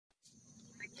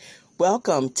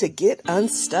Welcome to Get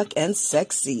Unstuck and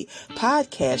Sexy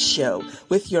podcast show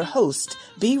with your host,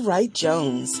 B. Wright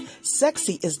Jones.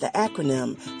 Sexy is the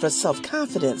acronym for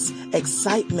self-confidence,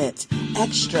 excitement,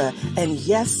 extra, and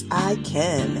yes, I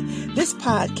can. This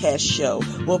podcast show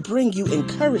will bring you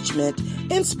encouragement,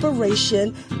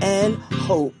 inspiration, and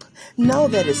hope. Know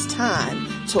that it's time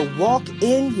to walk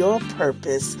in your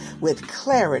purpose with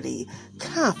clarity,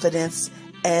 confidence,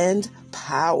 and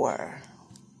power.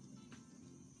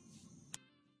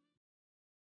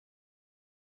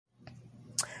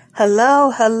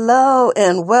 Hello,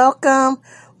 and welcome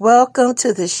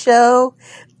to the show.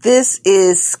 This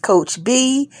is Coach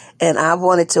B, and I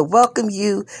wanted to welcome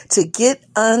you to Get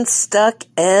Unstuck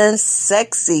and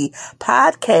Sexy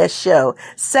podcast show.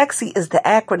 Sexy is the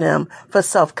acronym for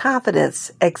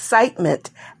self-confidence,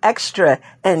 excitement, extra,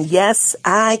 and yes,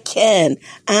 I can.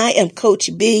 I am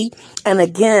Coach B, and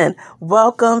again,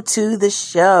 welcome to the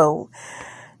show.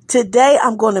 Today,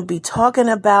 I'm going to be talking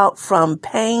about from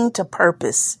pain to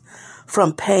purpose.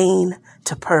 From pain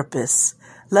to purpose.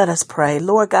 Let us pray.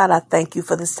 Lord God, I thank you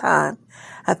for this time.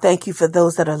 I thank you for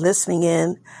those that are listening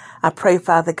in. I pray,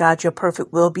 Father God, your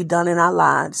perfect will be done in our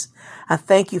lives. I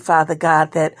thank you, Father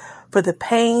God, that for the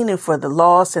pain and for the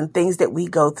loss and things that we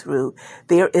go through,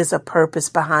 there is a purpose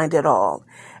behind it all.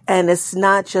 And it's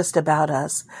not just about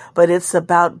us, but it's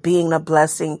about being a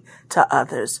blessing to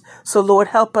others. So, Lord,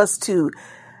 help us to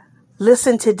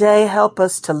listen today, help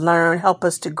us to learn, help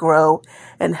us to grow,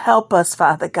 and help us,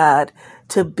 Father God,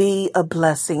 to be a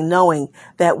blessing, knowing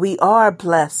that we are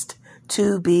blessed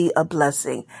to be a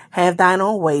blessing. Have thine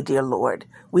own way, dear Lord.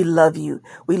 We love you.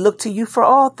 We look to you for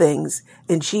all things.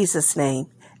 In Jesus'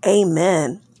 name,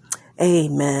 amen.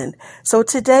 Amen. So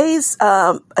today's,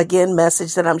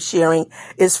 message that I'm sharing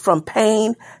is from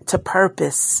pain to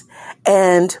purpose.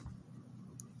 And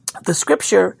the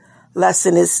scripture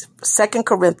lesson is 2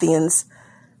 Corinthians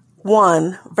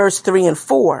 1, verse 3 and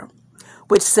 4,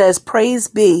 which says, "Praise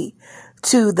be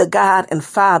to the God and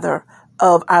Father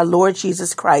of our Lord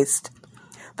Jesus Christ,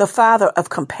 the Father of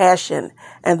compassion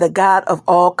and the God of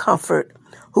all comfort,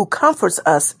 who comforts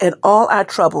us in all our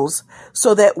troubles,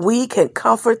 so that we can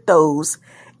comfort those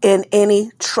in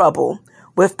any trouble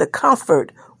with the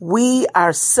comfort we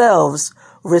ourselves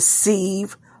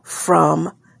receive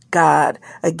from God."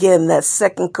 Again, that's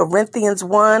 2 Corinthians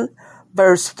 1,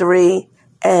 verse 3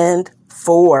 and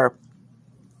 4.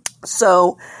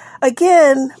 So,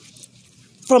 again,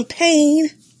 from pain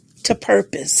to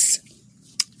purpose.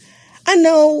 I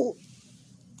know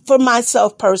for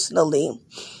myself personally,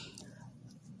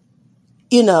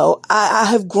 I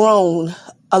have grown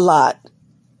a lot.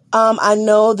 I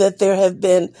know that there have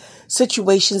been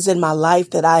situations in my life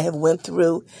that I have went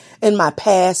through in my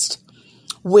past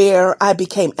where I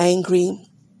became angry,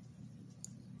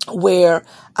 where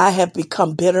I have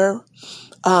become bitter,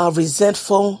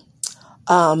 resentful,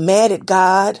 mad at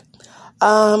God.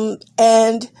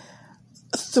 And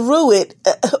through it,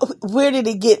 where did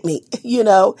it get me?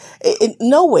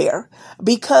 Nowhere,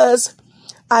 because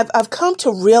I've come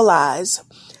to realize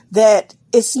that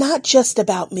it's not just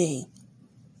about me.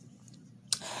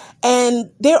 And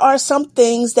there are some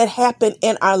things that happen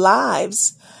in our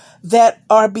lives that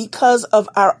are because of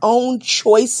our own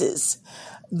choices.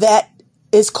 That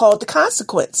is called the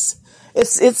consequence.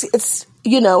 It's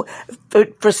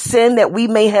for sin that we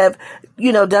may have,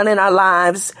 done in our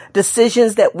lives,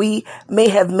 decisions that we may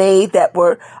have made that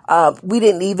were, we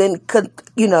didn't even,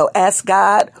 ask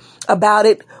God about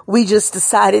it. We just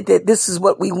decided that this is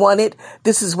what we wanted.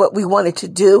 This is what we wanted to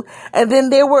do. And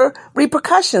then there were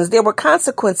repercussions. There were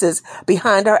consequences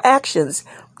behind our actions.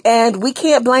 And we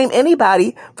can't blame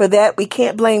anybody for that. We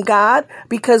can't blame God,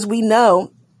 because we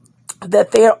know that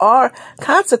there are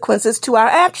consequences to our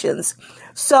actions.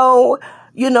 So,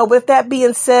 with that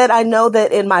being said, I know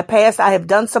that in my past, I have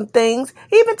done some things,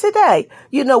 even today,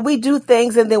 we do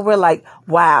things and then we're like,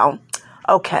 wow,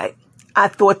 okay, I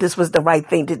thought this was the right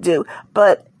thing to do,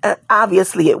 but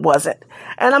obviously it wasn't.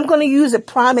 And I'm going to use a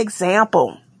prime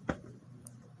example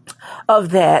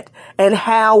of that and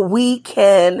how we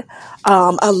can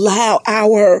allow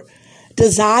our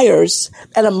desires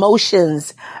and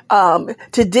emotions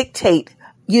to dictate,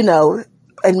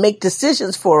 and make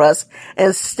decisions for us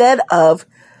instead of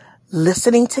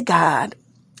listening to God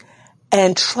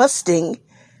and trusting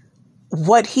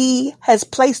what He has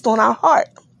placed on our heart.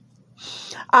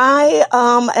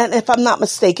 And if I'm not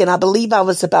mistaken, I believe I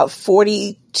was about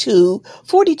 42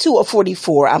 or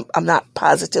 44. I'm not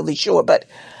positively sure, but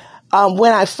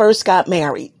when I first got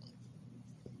married,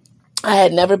 I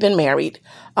had never been married.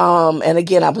 And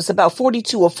again, I was about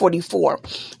 42 or 44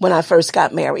 when I first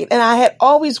got married. And I had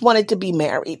always wanted to be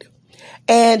married.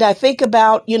 And I think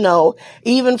about,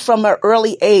 even from an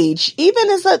early age, even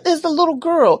as a little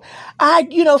girl, I,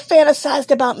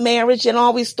 fantasized about marriage and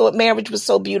always thought marriage was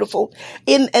so beautiful.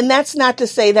 And that's not to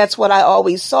say that's what I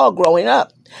always saw growing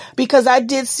up, because I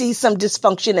did see some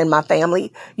dysfunction in my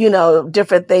family,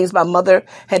 different things. My mother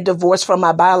had divorced from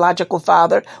my biological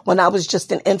father when I was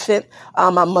just an infant.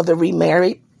 My mother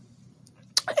remarried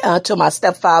to my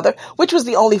stepfather, which was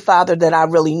the only father that I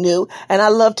really knew. And I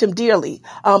loved him dearly.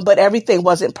 But everything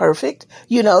wasn't perfect.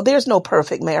 There's no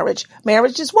perfect marriage.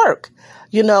 Marriage is work,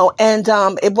 and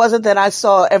it wasn't that I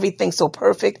saw everything so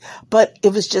perfect, but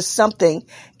it was just something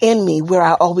in me where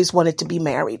I always wanted to be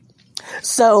married.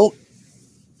 So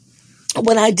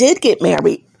when I did get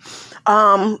married,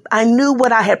 I knew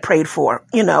what I had prayed for.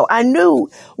 I knew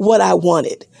what I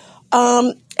wanted.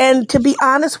 And to be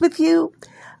honest with you,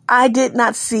 I did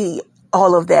not see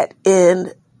all of that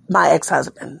in my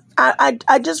ex-husband.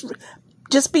 I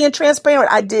just being transparent,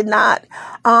 I did not.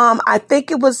 I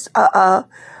think it was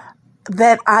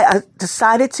that I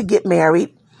decided to get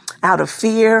married out of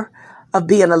fear of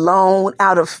being alone,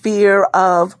 out of fear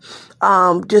of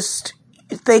just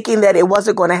thinking that it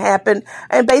wasn't going to happen,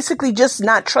 and basically just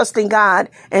not trusting God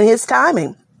and his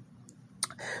timing.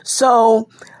 So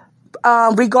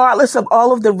regardless of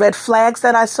all of the red flags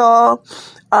that I saw,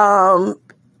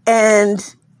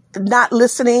 and not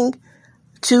listening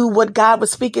to what God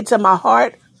was speaking to my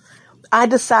heart, I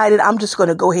decided I'm just going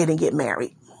to go ahead and get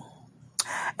married.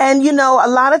 And, a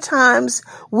lot of times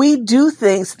we do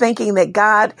things thinking that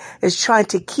God is trying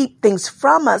to keep things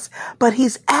from us, but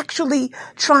he's actually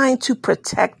trying to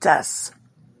protect us.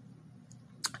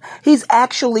 He's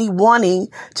actually wanting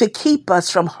to keep us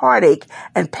from heartache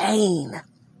and pain.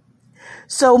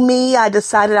 So I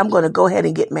decided I'm going to go ahead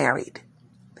and get married.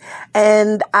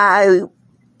 And I,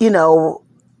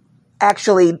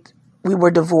 actually we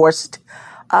were divorced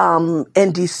in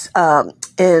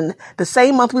the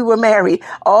same month we were married,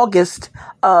 August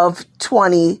of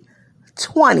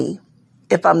 2020,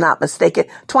 if I'm not mistaken,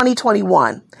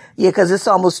 2021. Yeah, because it's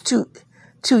almost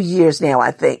two years now,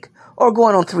 I think, or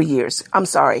going on 3 years. I'm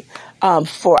sorry,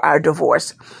 for our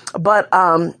divorce. But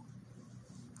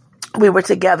we were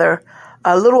together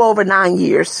a little over 9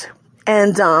 years.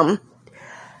 And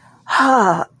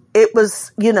it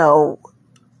was,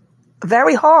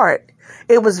 very hard.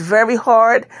 It was very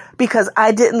hard because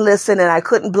I didn't listen, and I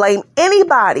couldn't blame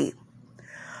anybody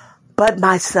but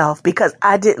myself because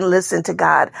I didn't listen to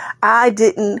God. I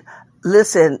didn't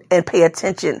listen and pay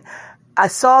attention. I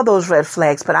saw those red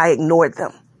flags, but I ignored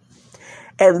them.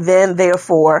 And then,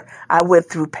 therefore, I went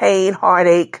through pain,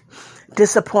 heartache,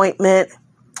 disappointment,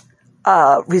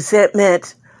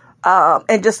 resentment,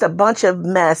 and just a bunch of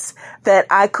mess that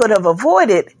I could have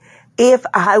avoided if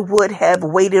I would have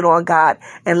waited on God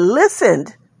and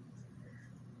listened.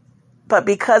 But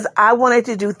because I wanted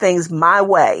to do things my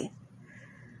way,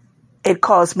 it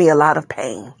caused me a lot of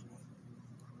pain.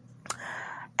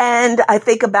 And I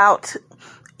think about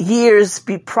years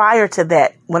prior to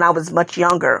that, when I was much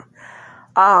younger,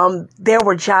 there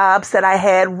were jobs that I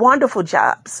had, wonderful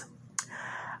jobs.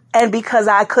 And because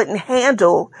I couldn't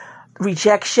handle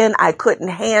rejection, I couldn't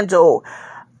handle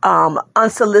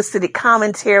unsolicited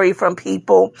commentary from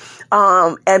people,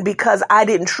 and because I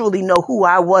didn't truly know who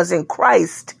I was in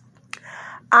Christ,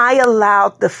 I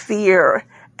allowed the fear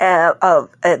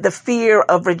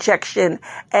of rejection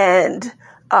and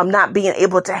not being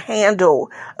able to handle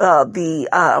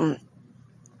the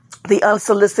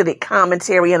unsolicited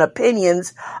commentary and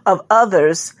opinions of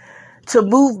others to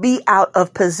move me out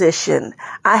of position.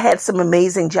 I had some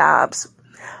amazing jobs,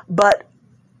 but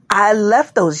I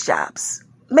left those jobs,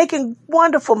 making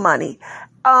wonderful money,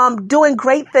 doing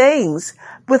great things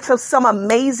with some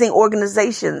amazing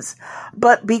organizations.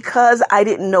 But because I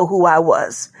didn't know who I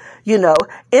was,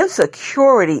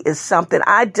 insecurity is something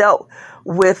I dealt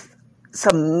with,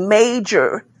 some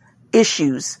major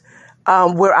issues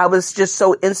where I was just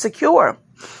so insecure.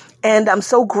 And I'm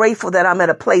so grateful that I'm at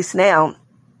a place now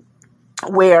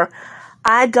where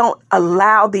I don't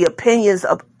allow the opinions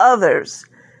of others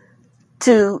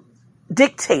to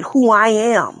dictate who I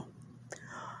am.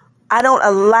 I don't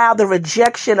allow the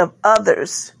rejection of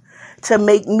others to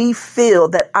make me feel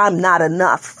that I'm not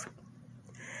enough.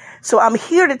 So I'm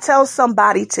here to tell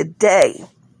somebody today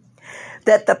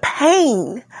that the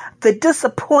pain, the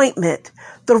disappointment,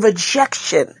 the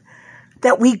rejection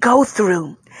that we go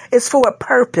through is for a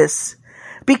purpose.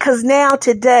 Because now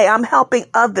today I'm helping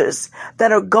others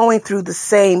that are going through the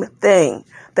same thing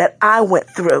that I went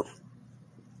through.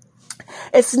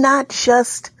 It's not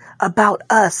just about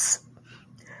us.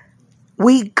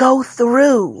 We go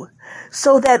through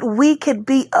so that we could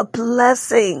be a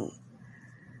blessing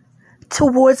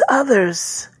towards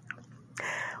others.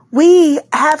 We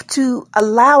have to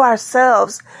allow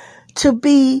ourselves to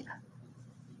be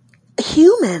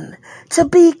human, to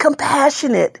be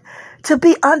compassionate, to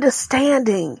be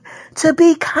understanding, to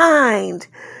be kind,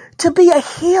 to be a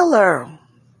healer.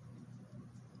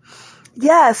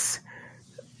 Yes,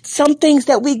 some things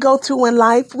that we go through in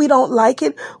life, we don't like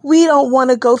it. We don't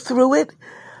want to go through it,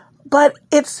 but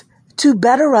it's to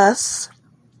better us.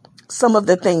 Some of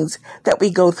the things that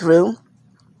we go through,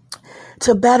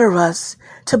 to better us,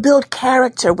 to build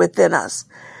character within us,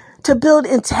 to build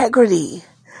integrity,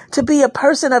 to be a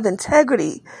person of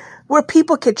integrity where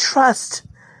people can trust,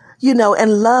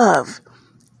 and love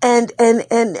and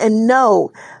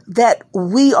know that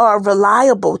we are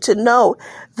reliable, to know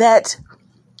that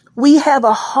we have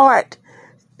a heart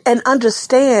and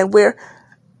understand where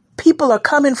people are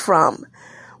coming from.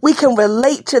 We can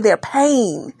relate to their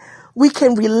pain. We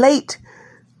can relate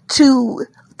to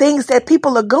things that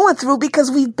people are going through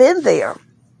because we've been there.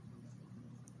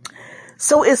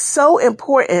 So it's so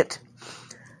important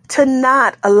to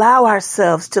not allow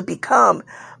ourselves to become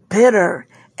bitter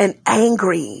and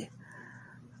angry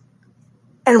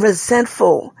and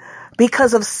resentful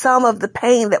because of some of the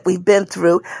pain that we've been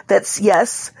through. That's,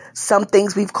 yes, some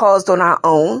things we've caused on our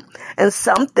own, and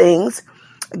some things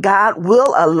God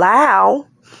will allow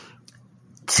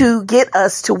to get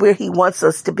us to where he wants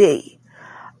us to be.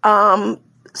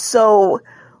 So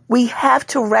we have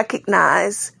to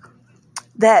recognize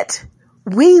that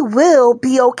we will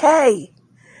be okay.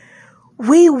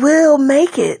 We will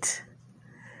make it.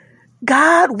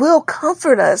 God will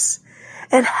comfort us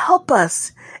and help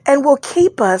us and will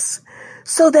keep us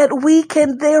so that we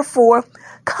can therefore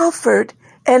comfort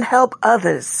and help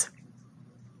others.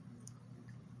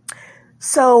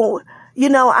 So,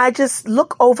 I just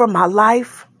look over my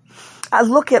life. I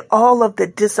look at all of the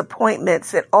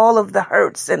disappointments and all of the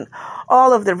hurts and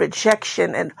all of the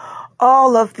rejection and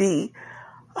all of the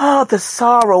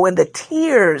sorrow and the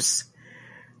tears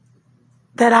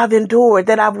that I've endured,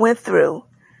 that I've went through.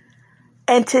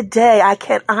 And today I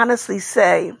can honestly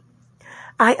say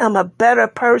I am a better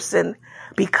person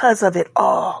because of it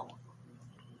all.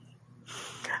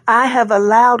 I have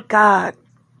allowed God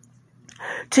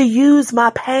to use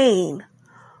my pain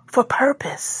for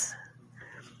purpose.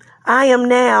 I am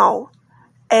now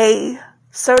a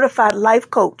certified life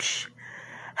coach,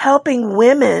 helping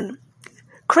women,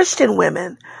 Christian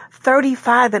women,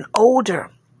 35 and older,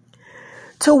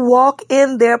 to walk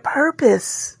in their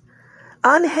purpose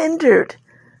unhindered,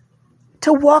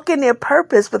 to walk in their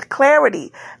purpose with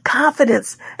clarity,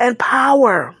 confidence, and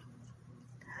power.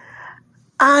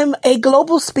 I'm a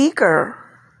global speaker.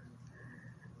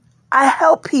 I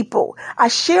help people. I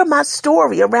share my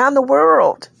story around the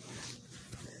world.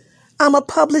 I'm a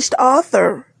published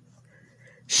author,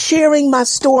 sharing my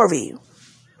story.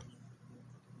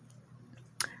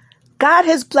 God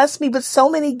has blessed me with so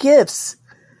many gifts.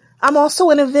 I'm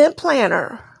also an event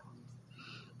planner.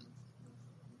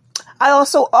 I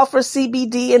also offer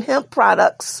CBD and hemp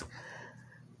products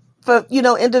for,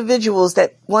 individuals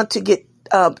that want to get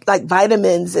like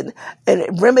vitamins and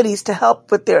remedies to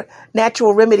help with their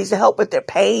natural remedies to help with their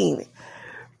pain.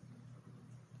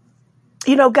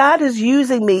 God is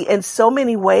using me in so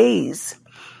many ways,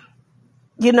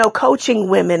 coaching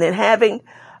women and having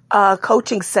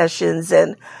coaching sessions.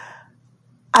 And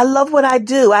I love what I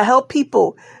do. I help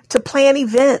people to plan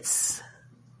events,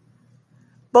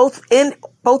 both in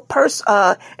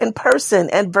person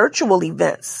and virtual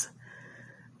events.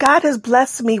 God has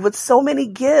blessed me with so many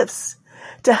gifts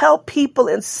to help people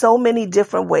in so many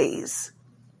different ways.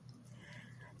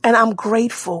 And I'm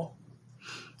grateful.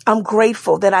 I'm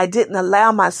grateful that I didn't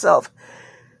allow myself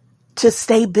to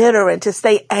stay bitter and to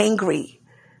stay angry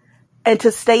and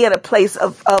to stay in a place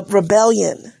of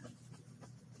rebellion.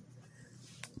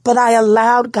 But I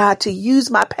allowed God to use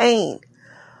my pain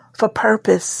for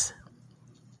purpose.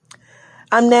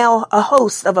 I'm now a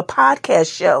host of a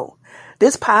podcast show.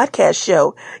 This podcast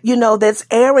show, that's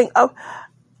airing.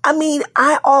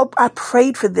 I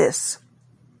prayed for this.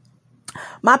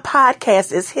 My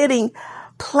podcast is hitting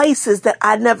places that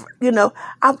I never,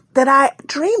 that I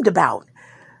dreamed about.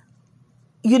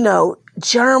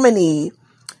 Germany,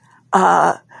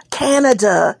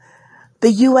 Canada,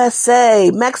 the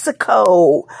USA,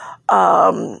 Mexico,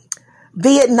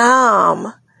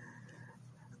 Vietnam,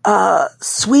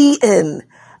 Sweden.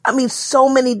 So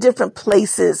many different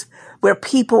places where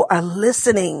people are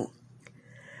listening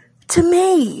to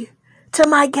me, to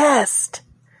my guest.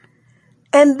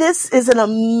 And this is an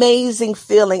amazing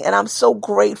feeling. And I'm so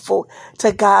grateful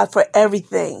to God for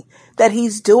everything that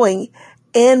he's doing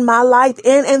in my life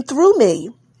and through me.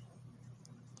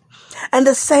 And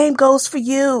the same goes for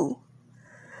you.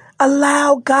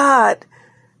 Allow God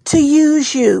to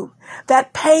use you.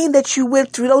 That pain that you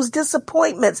went through, those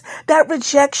disappointments, that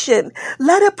rejection,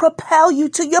 let it propel you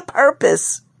to your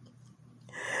purpose.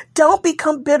 Don't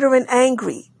become bitter and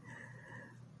angry,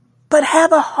 but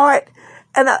have a heart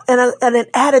and an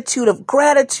attitude of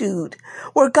gratitude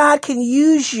where God can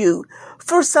use you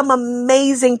for some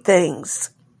amazing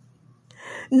things.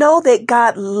 Know that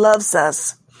God loves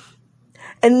us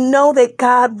and know that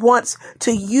God wants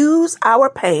to use our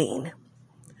pain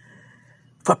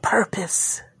for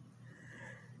purpose,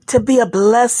 to be a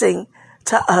blessing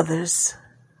to others.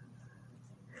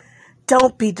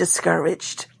 Don't be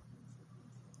discouraged,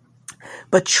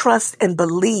 but trust and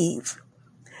believe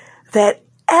that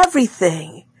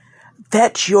everything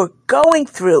that you're going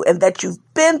through and that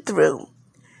you've been through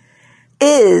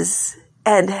is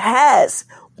and has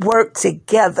worked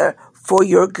together for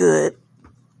your good.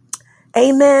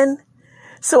 Amen.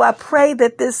 So I pray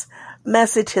that this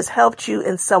message has helped you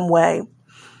in some way.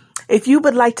 If you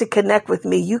would like to connect with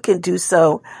me, you can do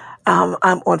so. I'm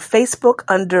on Facebook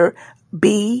under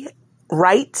B.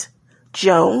 Wright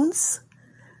Jones,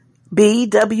 BWRIGHT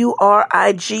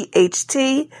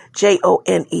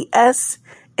JONES.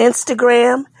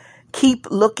 Instagram, Keep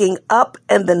Looking Up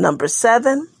and the number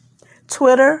 7.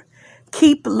 Twitter,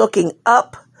 Keep Looking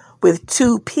Up with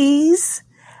 2 P's.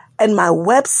 And my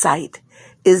website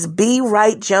is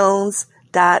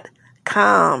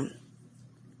BWrightJones.com.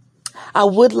 I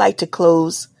would like to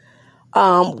close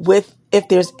with, if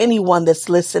there's anyone that's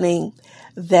listening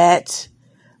that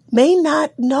may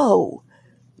not know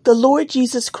the Lord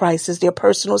Jesus Christ as their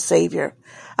personal Savior,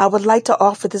 I would like to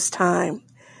offer this time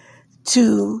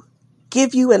to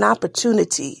give you an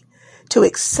opportunity to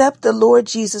accept the Lord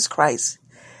Jesus Christ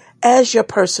as your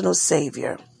personal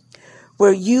Savior,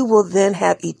 where you will then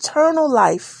have eternal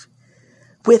life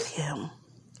with Him.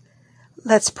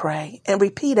 Let's pray and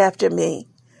repeat after me.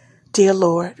 Dear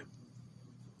Lord,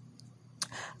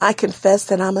 I confess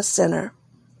that I'm a sinner.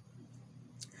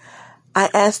 I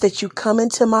ask that you come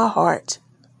into my heart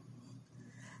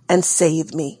and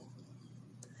save me.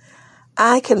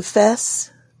 I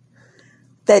confess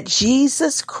that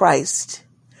Jesus Christ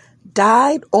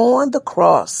died on the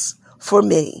cross for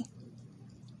me.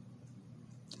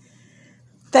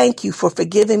 Thank you for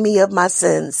forgiving me of my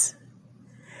sins.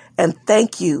 And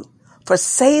thank you for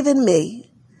saving me.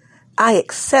 I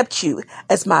accept you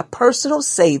as my personal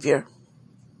Savior.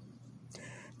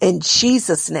 In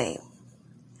Jesus' name,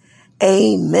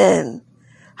 amen.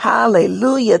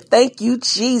 Hallelujah. Thank you,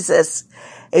 Jesus.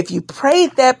 If you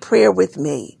prayed that prayer with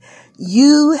me,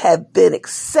 you have been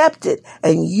accepted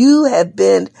and you have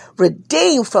been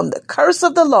redeemed from the curse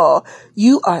of the law.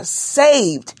 You are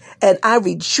saved, and I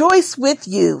rejoice with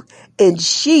you in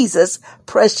Jesus'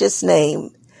 precious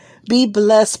name. Be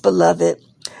blessed, beloved.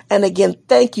 And again,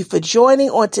 thank you for joining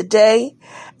on today.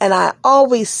 And I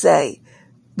always say,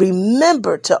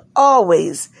 remember to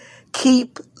always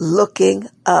keep looking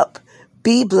up.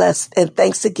 Be blessed, and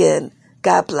thanks again.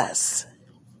 God bless.